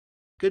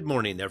Good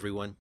morning,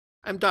 everyone.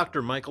 I'm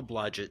Dr. Michael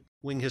Blodgett,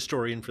 wing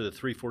historian for the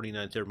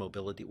 349th Air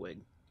Mobility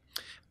Wing.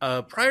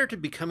 Prior to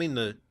becoming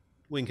the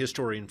wing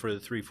historian for the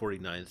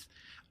 349th,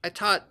 I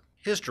taught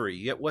history,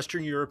 yet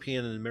Western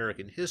European and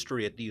American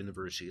history at the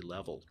university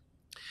level.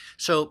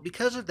 So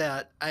because of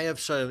that, I have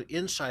some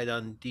insight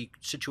on the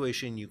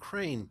situation in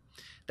Ukraine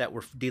that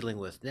we're dealing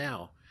with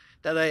now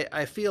that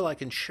I feel I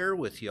can share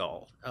with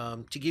y'all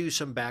to give you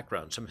some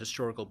background, some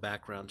historical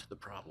background to the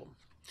problem.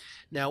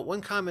 Now,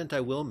 one comment I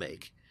will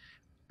make.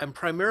 I'm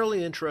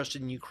primarily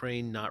interested in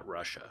Ukraine, not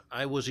Russia.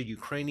 I was a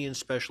Ukrainian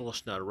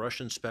specialist, not a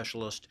Russian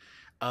specialist.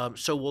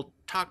 So we'll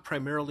talk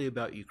primarily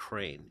about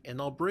Ukraine.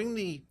 And I'll bring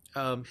the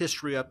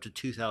history up to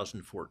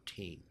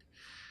 2014.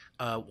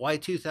 Why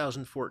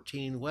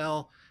 2014?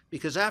 Well,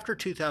 because after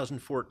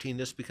 2014,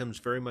 this becomes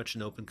very much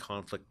an open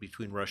conflict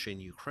between Russia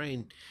and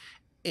Ukraine.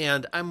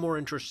 And I'm more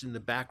interested in the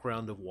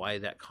background of why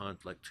that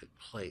conflict took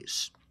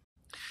place.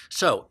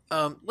 So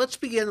let's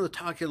begin with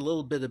talking a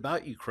little bit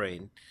about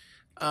Ukraine.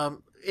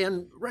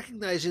 And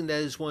recognizing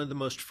that is one of the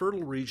most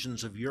fertile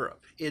regions of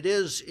Europe. It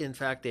is, in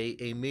fact,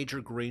 a major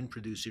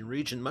grain-producing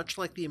region, much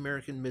like the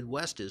American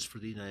Midwest is for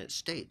the United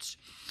States.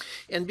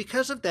 And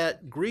because of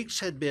that, Greeks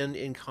had been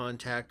in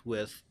contact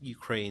with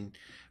Ukraine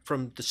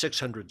from the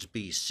 600s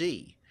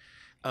BC.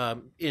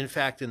 In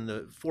fact, in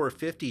the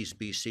 450s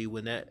BC,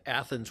 when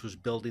Athens was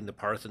building the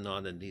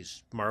Parthenon and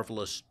these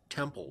marvelous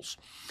temples,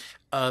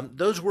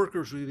 those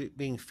workers were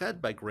being fed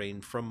by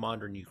grain from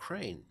modern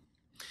Ukraine.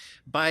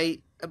 By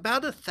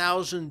about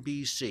 1000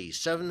 BC,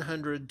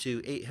 700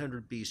 to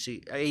 800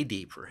 BC,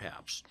 AD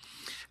perhaps,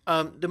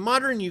 the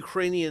modern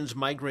Ukrainians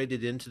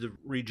migrated into the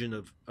region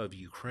of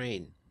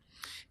Ukraine,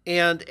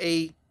 and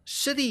a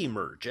city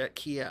emerged at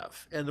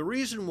Kiev. And the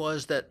reason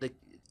was that the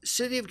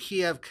city of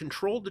Kiev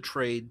controlled the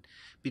trade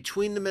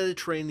between the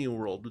Mediterranean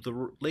world,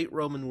 the late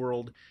Roman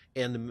world,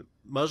 and the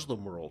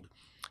Muslim world,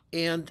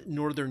 and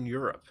Northern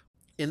Europe.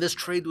 And this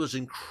trade was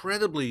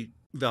incredibly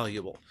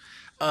valuable.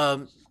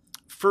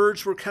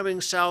 Furs were coming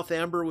south,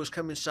 amber was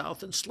coming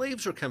south, and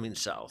slaves were coming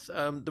south.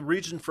 The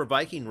reason for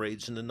Viking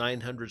raids in the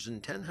 900s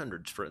and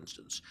 1000s, for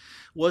instance,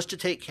 was to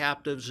take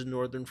captives in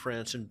northern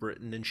France and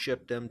Britain and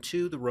ship them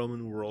to the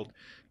Roman world,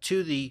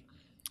 to the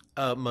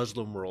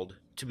Muslim world,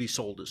 to be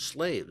sold as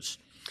slaves.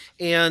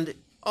 And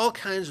all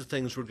kinds of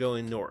things were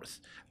going north.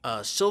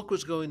 Silk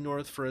was going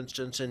north, for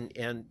instance,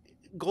 and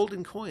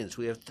golden coins.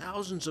 We have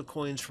thousands of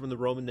coins from the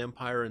Roman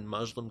Empire and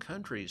Muslim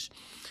countries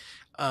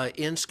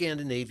in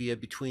Scandinavia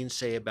between,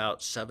 say,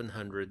 about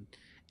 700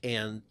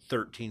 and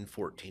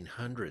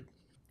 1400.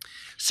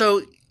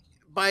 So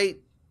by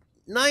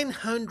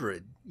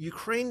 900,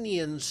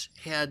 Ukrainians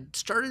had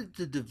started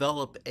to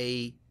develop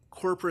a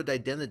corporate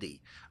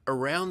identity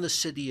around the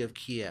city of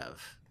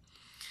Kiev.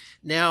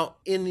 Now,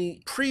 in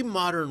the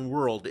pre-modern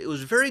world, it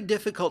was very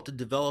difficult to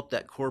develop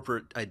that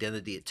corporate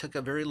identity. It took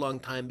a very long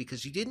time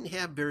because you didn't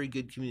have very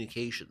good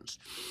communications.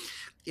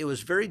 It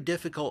was very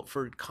difficult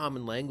for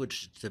common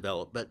language to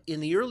develop, but in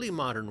the early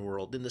modern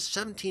world, in the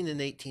 17 and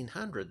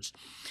 1800s,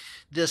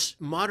 this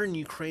modern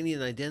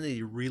Ukrainian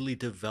identity really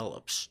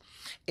develops.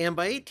 And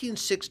by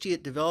 1860,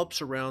 it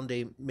develops around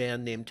a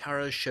man named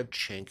Taras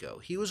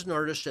Shevchenko. He was an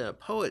artist and a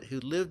poet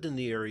who lived in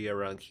the area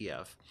around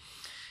Kiev.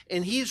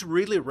 And he's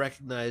really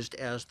recognized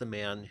as the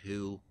man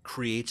who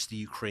creates the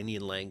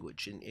Ukrainian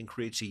language and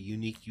creates a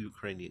unique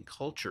Ukrainian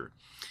culture.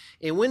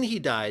 And when he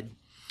died,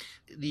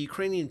 the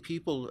Ukrainian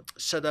people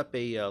set up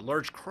a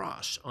large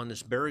cross on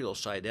his burial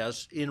site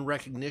as in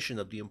recognition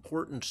of the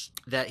importance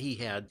that he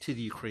had to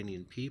the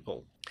Ukrainian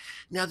people.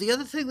 Now, the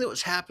other thing that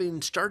was happening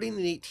starting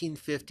in the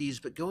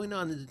 1850s but going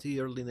on into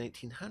the early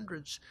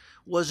 1900s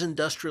was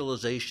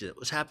industrialization. It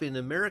was happening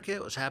in America,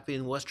 it was happening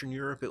in Western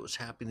Europe, it was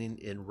happening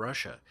in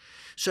Russia.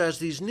 So as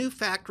these new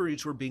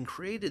factories were being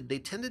created, they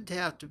tended to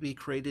have to be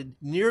created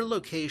near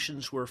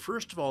locations where,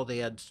 first of all, they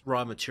had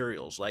raw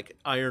materials like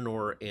iron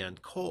ore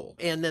and coal.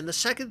 And then the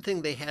second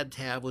thing they had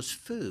to have was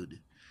food.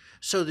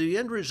 So the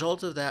end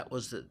result of that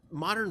was that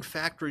modern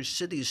factory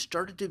cities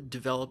started to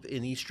develop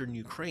in eastern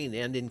Ukraine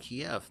and in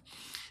Kiev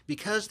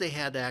because they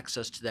had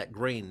access to that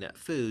grain, that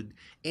food,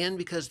 and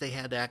because they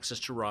had access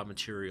to raw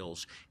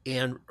materials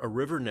and a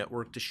river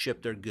network to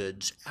ship their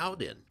goods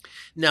out in.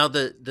 Now,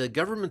 the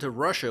government of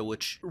Russia,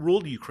 which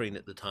ruled Ukraine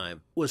at the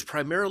time, was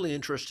primarily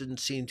interested in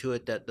seeing to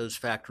it that those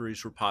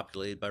factories were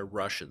populated by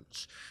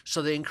Russians.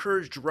 So they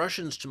encouraged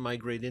Russians to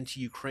migrate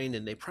into Ukraine,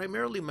 and they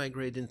primarily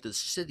migrated into the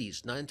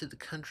cities, not into the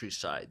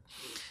countryside.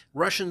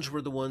 Russians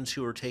were the ones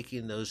who were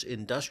taking those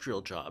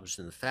industrial jobs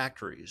in the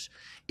factories.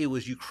 It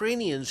was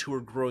Ukrainians who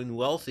were growing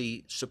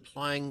wealthy,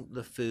 supplying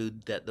the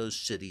food that those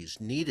cities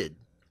needed.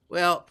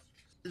 Well,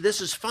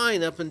 this is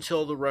fine up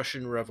until the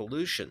Russian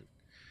Revolution,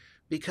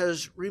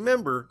 because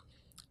remember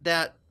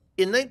that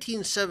in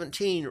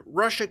 1917,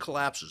 Russia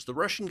collapses, the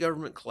Russian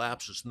government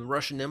collapses, and the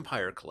Russian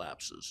Empire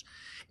collapses.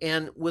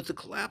 And with the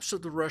collapse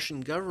of the Russian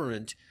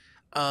government,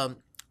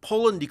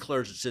 Poland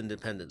declares its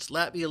independence.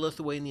 Latvia,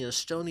 Lithuania,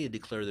 Estonia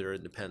declare their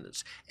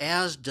independence,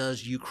 as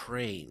does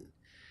Ukraine.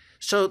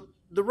 So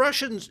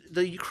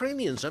the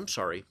Ukrainians,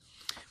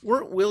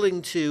 weren't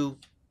willing to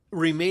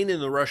remain in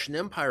the Russian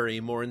Empire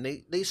anymore, and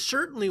they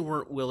certainly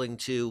weren't willing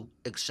to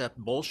accept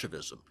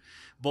Bolshevism.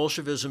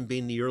 Bolshevism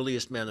being the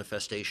earliest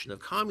manifestation of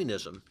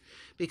communism.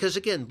 Because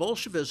again,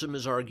 Bolshevism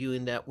is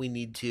arguing that we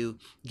need to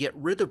get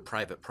rid of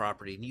private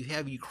property. And you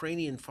have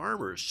Ukrainian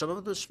farmers, some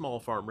of them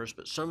small farmers,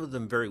 but some of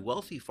them very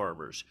wealthy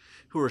farmers,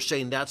 who are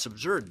saying that's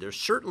absurd. They're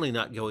certainly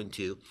not going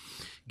to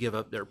give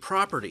up their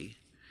property.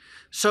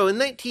 So in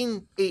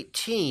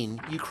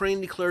 1918,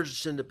 Ukraine declares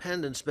its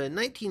independence, but in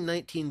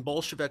 1919,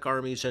 Bolshevik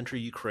armies enter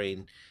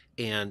Ukraine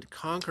and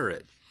conquer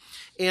it.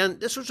 And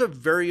this was a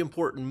very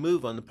important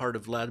move on the part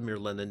of Vladimir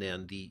Lenin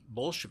and the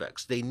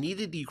Bolsheviks. They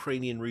needed the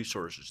Ukrainian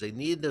resources. They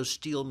needed those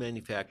steel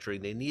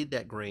manufacturing. They needed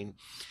that grain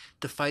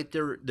to fight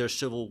their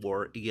civil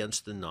war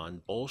against the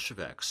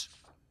non-Bolsheviks.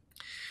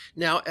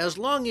 Now, as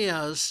long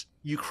as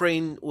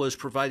Ukraine was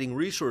providing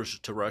resources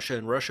to Russia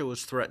and Russia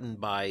was threatened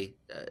by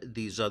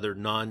these other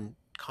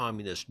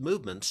non-communist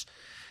movements,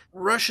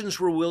 Russians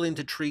were willing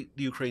to treat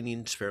the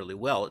Ukrainians fairly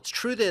well. It's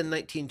true that in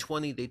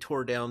 1920 they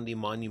tore down the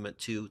monument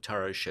to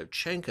Taras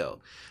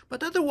Shevchenko,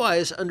 but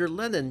otherwise, under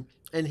Lenin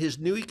and his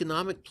new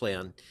economic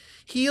plan,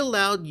 he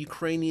allowed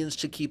Ukrainians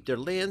to keep their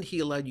land, he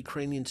allowed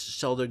Ukrainians to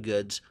sell their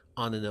goods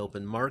on an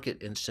open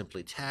market and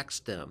simply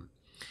taxed them.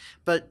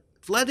 But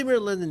Vladimir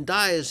Lenin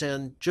dies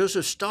and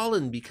Joseph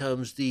Stalin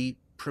becomes the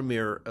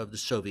premier of the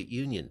Soviet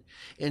Union.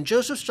 And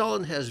Joseph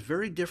Stalin has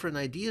very different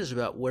ideas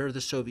about where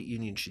the Soviet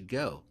Union should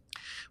go.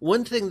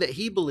 One thing that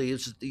he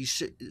believes is the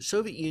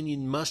Soviet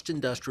Union must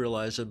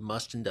industrialize and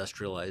must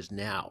industrialize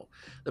now.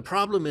 The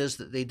problem is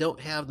that they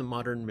don't have the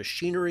modern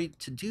machinery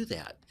to do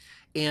that.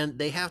 And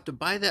they have to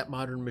buy that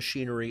modern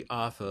machinery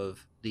off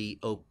of the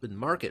open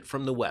market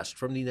from the West,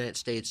 from the United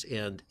States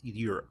and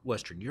Europe,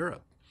 Western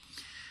Europe.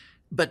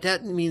 But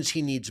that means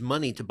he needs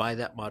money to buy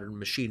that modern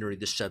machinery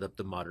to set up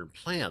the modern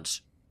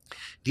plants.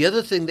 The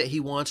other thing that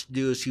he wants to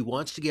do is he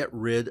wants to get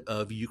rid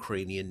of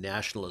Ukrainian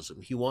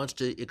nationalism. He wants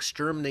to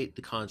exterminate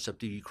the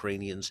concept of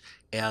Ukrainians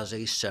as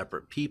a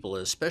separate people,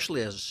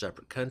 especially as a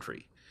separate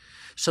country.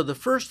 So the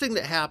first thing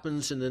that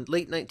happens in the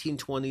late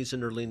 1920s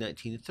and early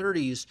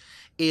 1930s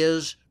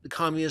is the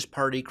Communist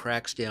Party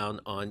cracks down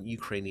on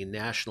Ukrainian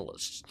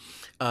nationalists.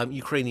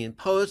 Ukrainian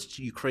poets,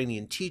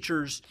 Ukrainian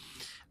teachers,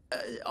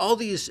 all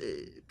these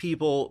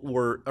people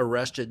were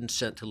arrested and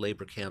sent to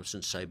labor camps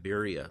in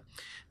Siberia.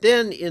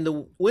 Then in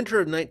the winter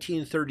of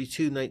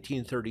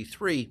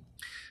 1932-1933,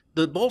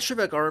 the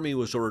Bolshevik army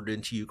was ordered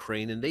into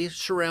Ukraine, and they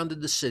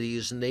surrounded the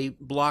cities and they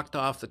blocked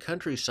off the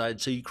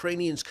countryside so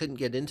Ukrainians couldn't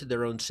get into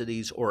their own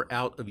cities or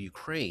out of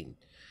Ukraine.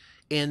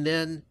 And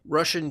then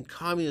Russian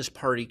Communist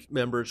Party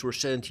members were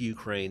sent to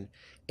Ukraine,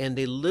 and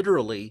they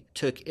literally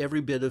took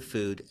every bit of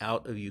food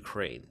out of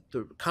Ukraine.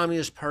 The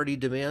Communist Party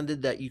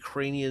demanded that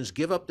Ukrainians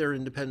give up their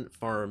independent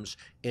farms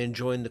and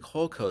join the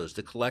kolkhoz,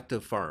 the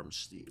collective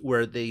farms,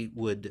 where they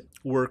would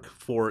work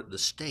for the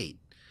state.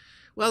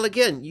 Well,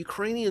 again,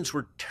 Ukrainians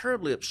were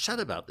terribly upset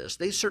about this.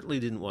 They certainly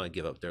didn't want to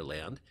give up their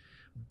land.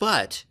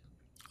 But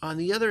on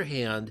the other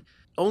hand,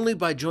 only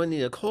by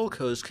joining a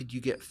kolkhoz could you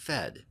get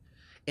fed.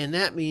 And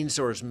that means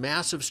there was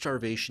massive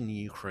starvation in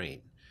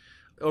Ukraine.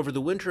 Over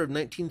the winter of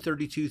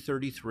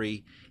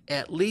 1932-33,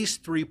 at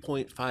least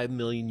 3.5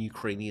 million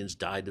Ukrainians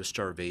died of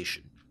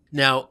starvation.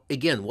 Now,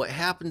 again, what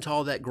happened to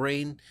all that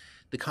grain?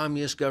 The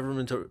communist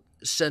government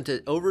sent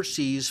it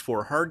overseas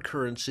for hard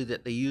currency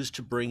that they used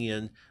to bring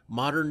in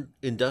modern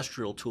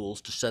industrial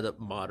tools to set up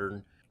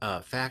modern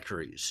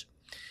factories.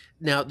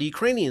 Now, the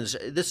Ukrainians,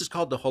 this is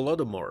called the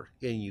Holodomor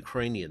in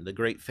Ukrainian, the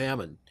Great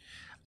Famine,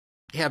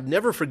 have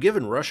never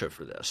forgiven Russia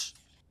for this.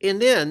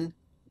 And then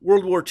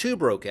World War II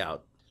broke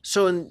out.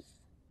 So in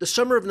the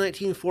summer of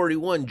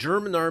 1941,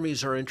 German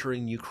armies are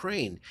entering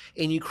Ukraine,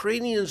 and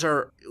Ukrainians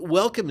are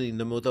welcoming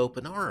them with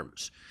open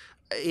arms.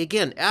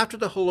 Again, after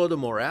the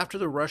Holodomor, after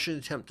the Russian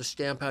attempt to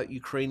stamp out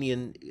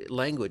Ukrainian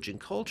language and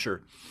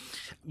culture,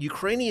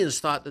 Ukrainians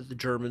thought that the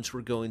Germans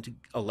were going to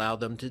allow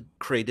them to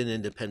create an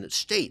independent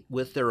state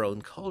with their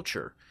own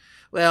culture.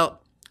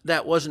 Well,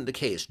 that wasn't the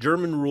case.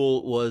 German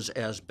rule was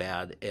as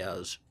bad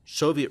as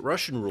Soviet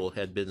Russian rule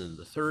had been in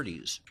the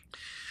 30s.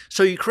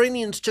 So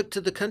Ukrainians took to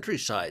the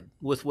countryside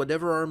with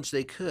whatever arms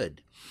they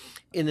could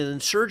in an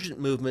insurgent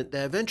movement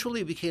that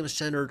eventually became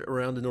centered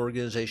around an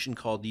organization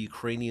called the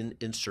Ukrainian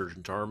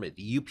Insurgent Army,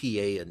 the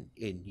UPA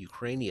in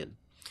Ukrainian.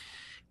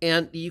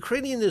 And the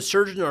Ukrainian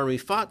Insurgent Army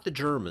fought the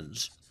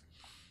Germans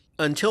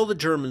until the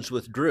Germans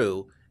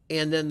withdrew,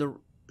 and then the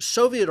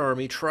Soviet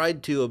army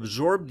tried to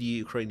absorb the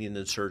Ukrainian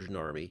Insurgent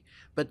Army,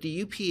 but the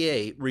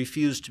UPA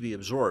refused to be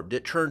absorbed.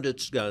 It turned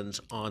its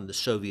guns on the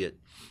Soviet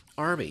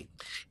army.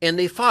 And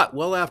they fought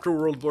well after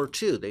World War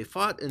II. They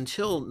fought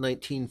until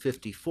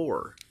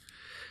 1954.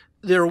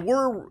 There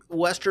were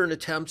Western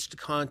attempts to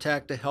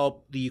contact to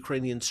help the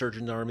Ukrainian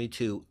Insurgent Army,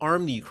 to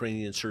arm the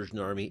Ukrainian Insurgent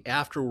Army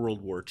after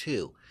World War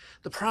II.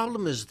 The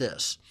problem is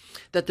this,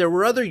 that there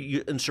were other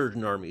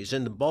insurgent armies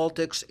in the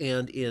Baltics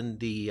and in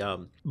the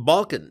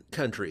Balkan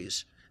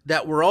countries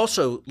that were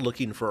also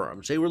looking for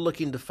arms. They were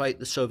looking to fight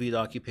the Soviet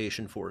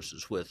occupation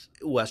forces with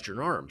Western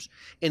arms.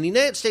 And the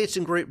United States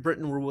and Great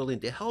Britain were willing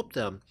to help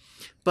them.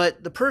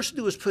 But the person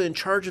who was put in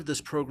charge of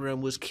this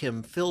program was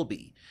Kim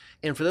Philby.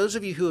 And for those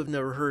of you who have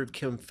never heard of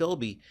Kim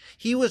Philby,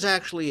 he was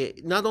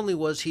actually, not only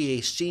was he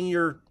a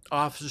senior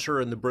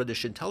officer in the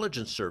British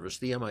intelligence service,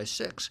 the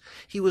MI6,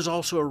 he was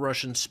also a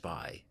Russian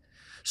spy.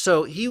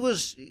 So he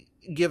was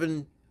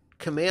given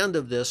command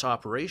of this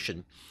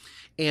operation,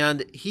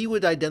 and he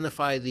would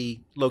identify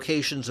the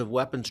locations of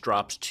weapons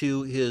drops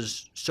to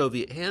his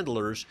Soviet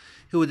handlers,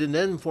 who would then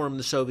inform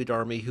the Soviet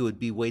army, who would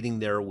be waiting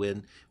there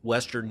when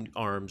Western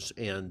arms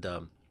and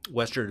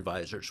Western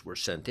advisors were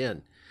sent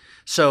in.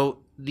 So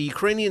the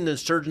Ukrainian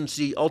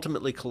insurgency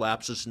ultimately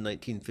collapses in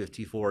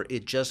 1954.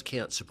 It just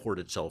can't support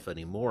itself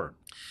anymore.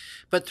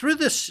 But through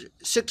the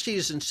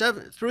 60s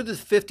and through the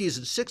 50s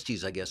and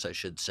 60s, I guess I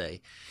should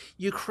say,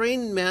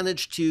 Ukraine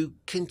managed to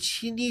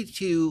continue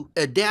to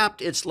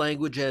adapt its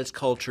language and its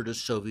culture to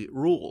Soviet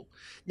rule.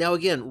 Now,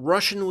 again,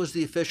 Russian was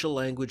the official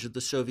language of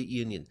the Soviet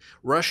Union.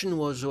 Russian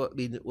was what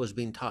was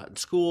being taught in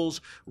schools.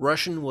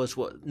 Russian was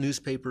what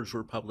newspapers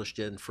were published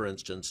in, for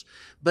instance.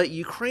 But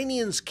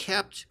Ukrainians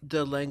kept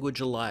the language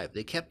alive.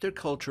 They kept their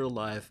culture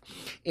alive.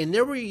 And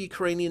there were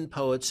Ukrainian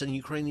poets and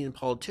Ukrainian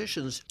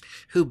politicians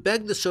who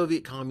begged the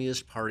Soviet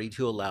Communist Party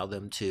to allow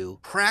them to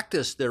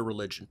practice their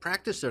religion,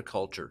 practice their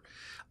culture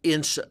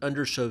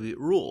under Soviet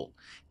rule.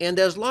 And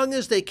as long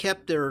as they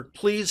kept their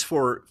pleas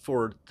for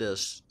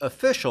this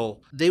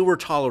official, they were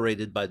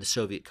tolerated by the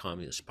Soviet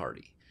Communist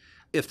Party.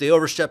 If they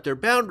overstepped their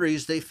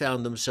boundaries, they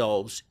found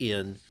themselves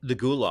in the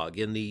Gulag,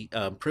 in the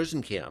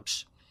prison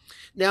camps.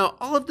 Now,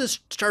 all of this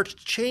starts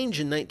to change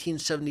in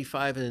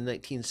 1975 and in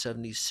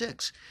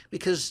 1976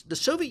 because the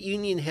Soviet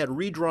Union had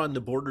redrawn the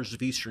borders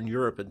of Eastern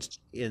Europe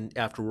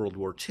after World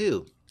War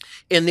II.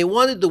 And they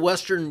wanted the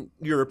Western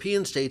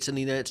European states and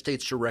the United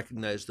States to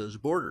recognize those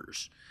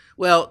borders.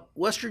 Well,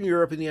 Western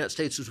Europe and the United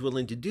States was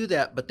willing to do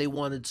that, but they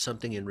wanted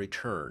something in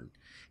return.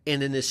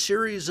 And in a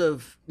series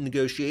of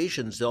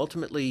negotiations that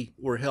ultimately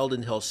were held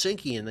in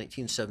Helsinki in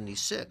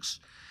 1976,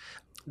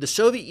 the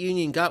Soviet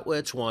Union got what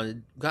it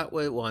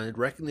wanted,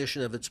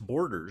 recognition of its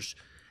borders.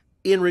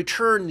 In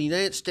return, the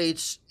United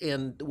States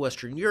and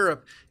Western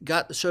Europe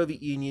got the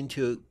Soviet Union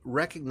to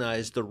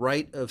recognize the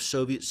right of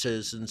Soviet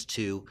citizens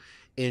to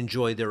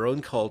enjoy their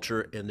own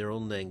culture and their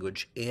own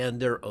language and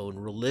their own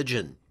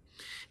religion.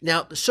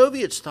 Now, the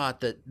Soviets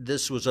thought that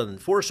this was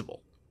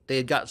unenforceable. They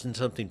had gotten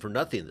something for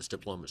nothing in this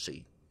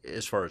diplomacy,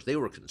 as far as they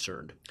were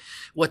concerned.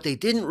 What they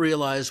didn't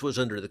realize was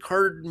under the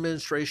Carter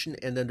administration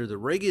and under the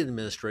Reagan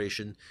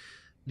administration,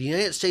 the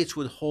United States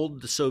would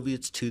hold the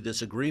Soviets to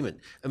this agreement.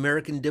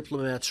 American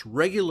diplomats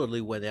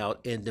regularly went out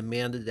and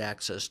demanded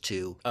access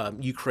to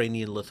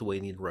Ukrainian,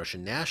 Lithuanian,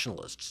 Russian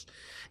nationalists.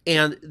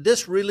 And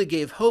this really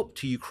gave hope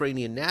to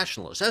Ukrainian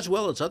nationalists, as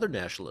well as other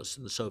nationalists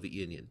in the Soviet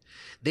Union.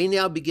 They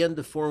now began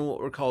to form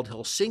what were called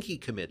Helsinki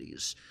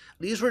committees.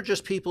 These were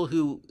just people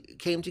who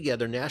came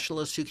together,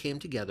 nationalists who came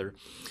together,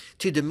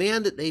 to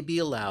demand that they be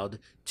allowed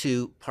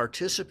to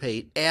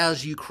participate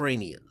as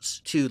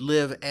Ukrainians, to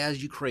live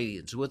as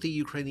Ukrainians, with the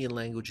Ukrainian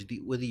language,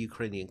 with the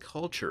Ukrainian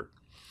culture.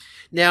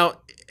 Now,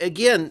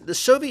 again, the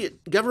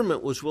Soviet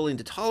government was willing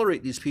to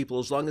tolerate these people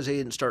as long as they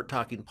didn't start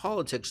talking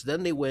politics.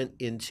 Then they went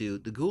into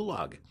the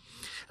Gulag.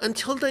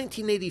 Until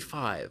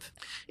 1985.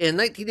 In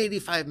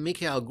 1985,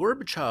 Mikhail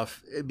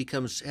Gorbachev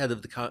becomes head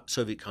of the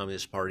Soviet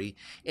Communist Party,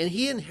 and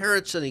he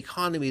inherits an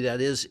economy that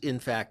is, in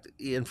fact,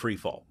 in free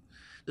fall.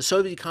 The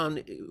Soviet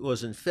economy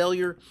was in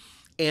failure,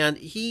 and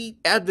he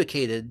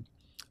advocated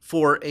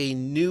for a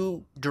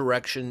new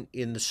direction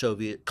in the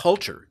Soviet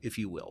culture, if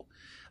you will.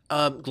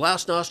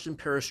 Glasnost and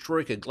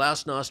perestroika.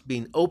 Glasnost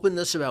being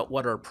openness about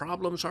what our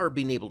problems are,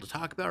 being able to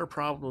talk about our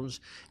problems,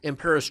 and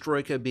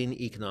perestroika being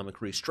economic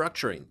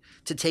restructuring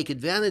to take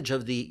advantage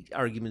of the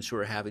arguments we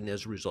were having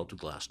as a result of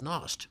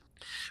Glasnost.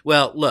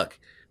 Well, look,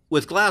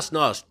 with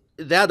Glasnost,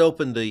 that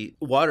opened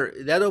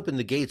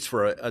the gates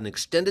for an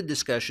extended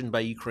discussion by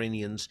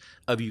Ukrainians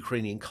of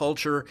Ukrainian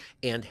culture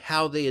and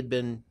how they had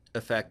been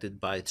affected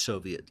by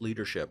Soviet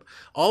leadership.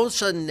 All of a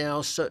sudden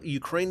now,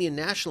 Ukrainian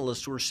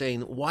nationalists were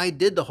saying, why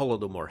did the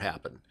Holodomor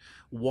happen?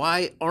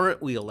 Why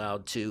aren't we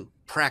allowed to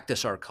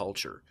practice our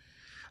culture?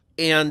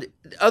 And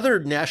other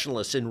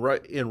nationalists in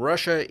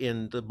Russia,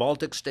 in the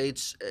Baltic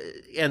states,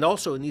 and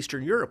also in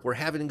Eastern Europe were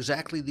having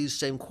exactly these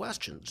same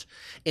questions.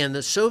 And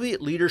the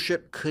Soviet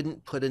leadership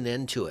couldn't put an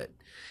end to it.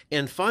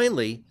 And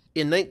finally,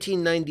 in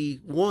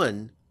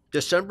 1991,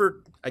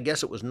 December, I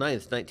guess it was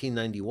 9th,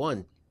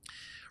 1991,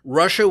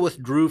 Russia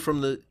withdrew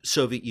from the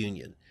Soviet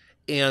Union.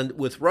 And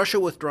with Russia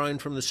withdrawing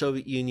from the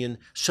Soviet Union,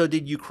 so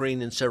did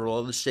Ukraine and several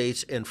other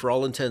states. And for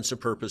all intents and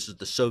purposes,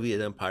 the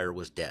Soviet Empire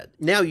was dead.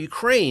 Now,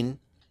 Ukraine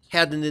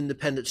had an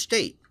independent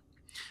state.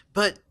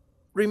 But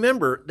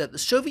remember that the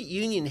Soviet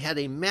Union had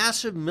a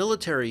massive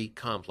military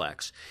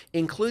complex,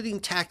 including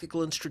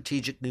tactical and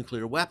strategic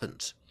nuclear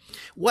weapons.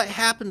 What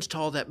happens to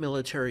all that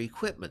military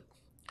equipment?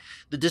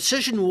 The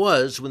decision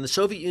was, when the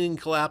Soviet Union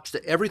collapsed,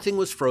 that everything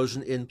was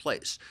frozen in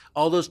place.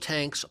 All those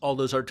tanks, all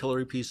those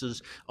artillery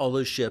pieces, all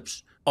those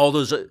ships All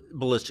those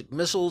ballistic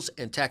missiles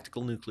and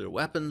tactical nuclear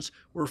weapons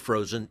were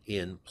frozen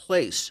in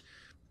place.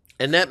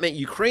 And that meant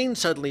Ukraine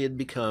suddenly had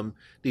become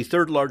the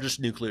third largest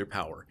nuclear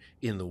power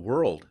in the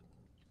world.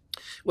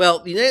 Well,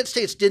 the United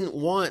States didn't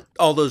want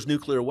all those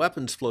nuclear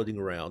weapons floating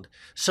around,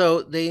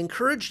 so they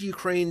encouraged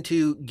Ukraine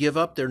to give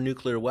up their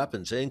nuclear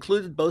weapons. They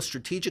included both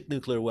strategic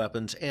nuclear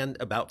weapons and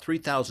about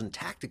 3,000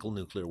 tactical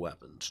nuclear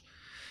weapons.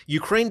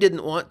 Ukraine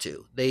didn't want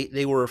to.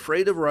 They were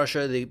afraid of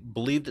Russia. They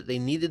believed that they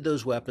needed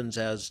those weapons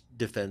as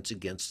defense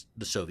against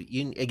the Soviet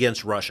Union,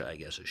 against Russia, I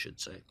guess I should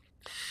say.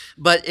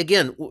 But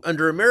again,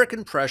 under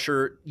American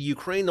pressure,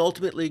 Ukraine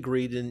ultimately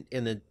agreed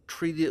in a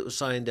treaty that was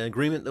signed, an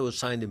agreement that was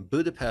signed in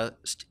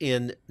Budapest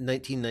in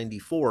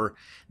 1994,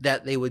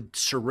 that they would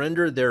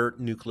surrender their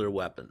nuclear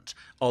weapons.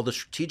 All the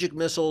strategic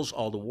missiles,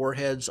 all the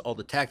warheads, all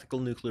the tactical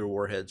nuclear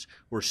warheads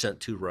were sent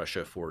to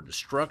Russia for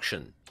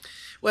destruction.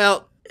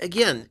 Well,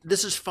 again,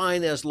 this is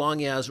fine as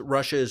long as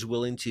Russia is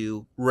willing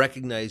to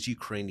recognize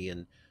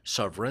Ukrainian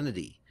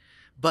sovereignty.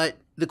 But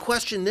the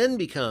question then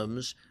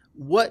becomes,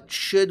 what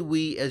should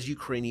we as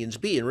Ukrainians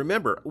be? And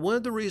remember, one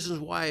of the reasons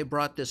why I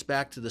brought this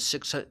back to the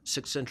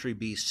 6th century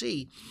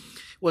BC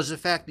was the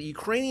fact that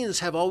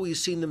Ukrainians have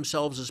always seen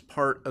themselves as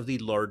part of the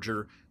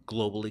larger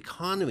global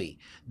economy.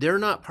 They're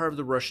not part of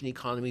the Russian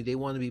economy. They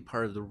want to be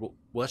part of the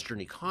Western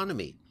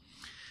economy.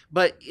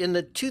 But in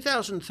the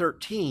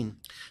 2013,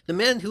 the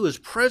man who was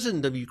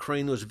president of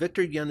Ukraine was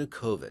Viktor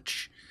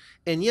Yanukovych.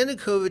 And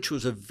Yanukovych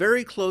was a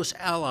very close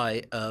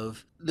ally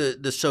of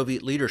the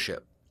Soviet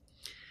leadership.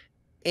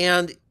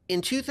 And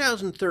in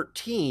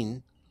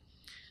 2013,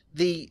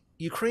 the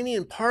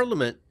Ukrainian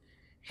parliament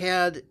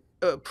had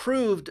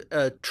approved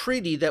a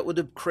treaty that would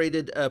have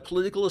created a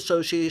political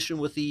association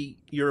with the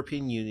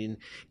European Union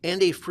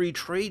and a free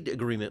trade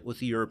agreement with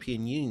the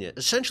European Union.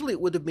 Essentially, it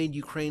would have made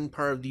Ukraine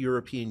part of the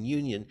European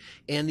Union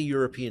and the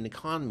European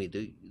economy,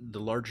 the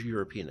larger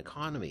European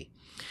economy.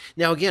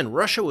 Now, again,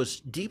 Russia was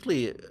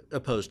deeply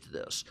opposed to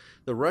this.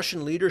 The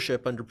Russian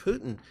leadership under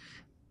Putin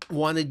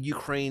wanted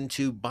Ukraine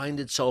to bind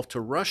itself to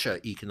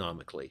Russia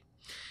economically.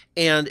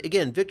 And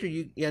again, Viktor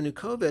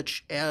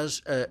Yanukovych,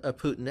 as a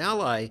Putin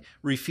ally,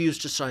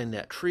 refused to sign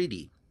that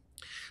treaty.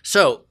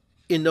 So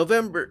in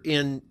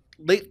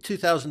late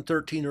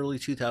 2013, early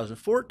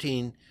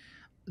 2014,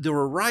 there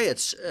were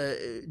riots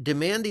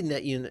demanding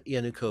that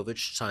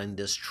Yanukovych sign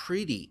this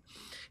treaty.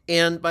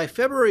 And by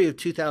February of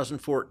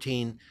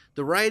 2014,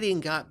 the rioting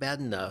got bad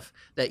enough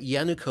that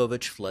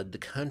Yanukovych fled the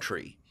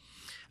country.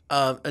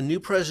 A new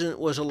president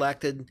was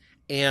elected,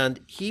 and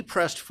he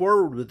pressed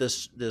forward with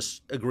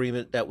this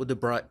agreement that would have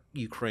brought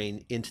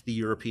Ukraine into the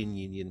European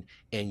Union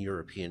and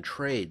European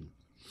trade.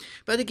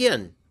 But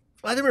again,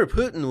 Vladimir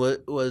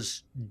Putin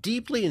was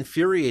deeply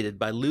infuriated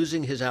by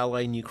losing his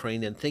ally in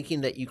Ukraine and thinking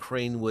that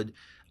Ukraine would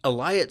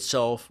ally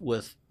itself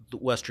with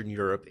Western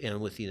Europe and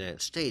with the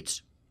United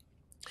States.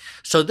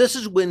 So this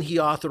is when he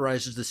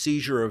authorizes the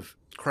seizure of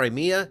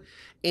Crimea,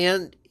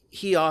 and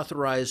he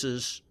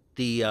authorizes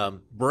the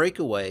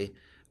breakaway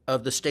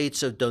of the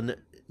states of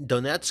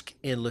Donetsk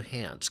and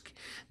Luhansk.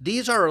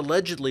 These are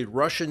allegedly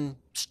Russian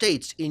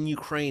states in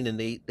Ukraine, and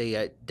they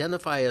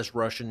identify as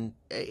Russian,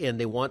 and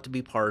they want to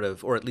be part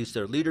of, or at least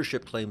their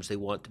leadership claims they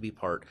want to be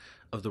part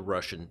of the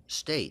Russian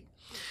state.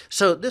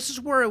 So this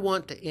is where I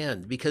want to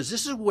end, because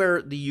this is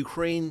where the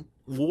Ukraine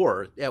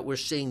war that we're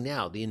seeing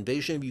now, the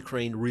invasion of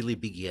Ukraine, really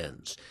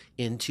begins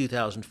in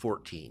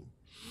 2014.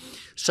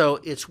 So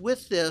it's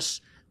with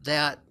this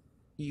that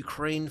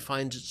Ukraine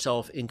finds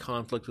itself in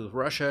conflict with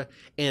Russia,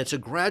 and it's a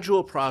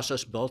gradual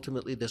process, but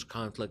ultimately this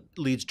conflict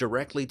leads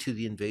directly to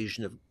the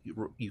invasion of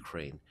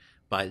Ukraine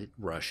by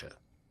Russia.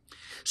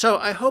 So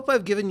I hope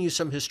I've given you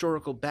some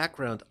historical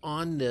background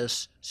on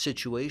this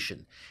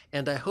situation,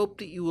 and I hope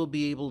that you will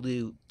be able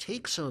to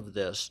take some of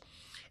this,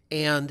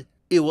 and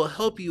it will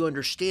help you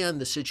understand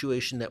the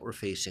situation that we're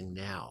facing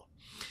now.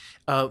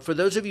 For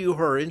those of you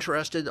who are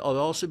interested, I'll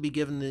also be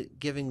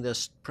giving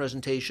this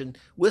presentation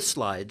with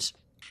slides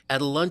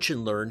at a Lunch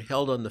and Learn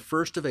held on the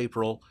 1st of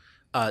April.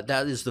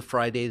 That is the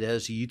Friday, that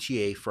is a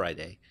UTA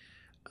Friday,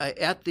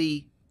 at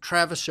the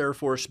Travis Air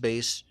Force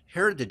Base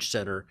Heritage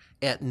Center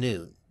at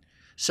noon.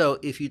 So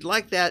if you'd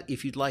like that,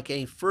 if you'd like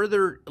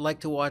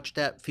to watch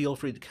that, feel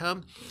free to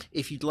come.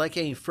 If you'd like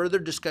any further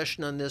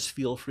discussion on this,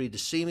 feel free to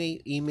see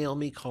me, email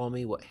me, call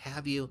me, what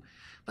have you.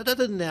 But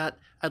other than that,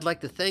 I'd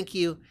like to thank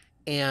you,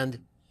 and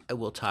I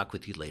will talk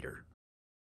with you later.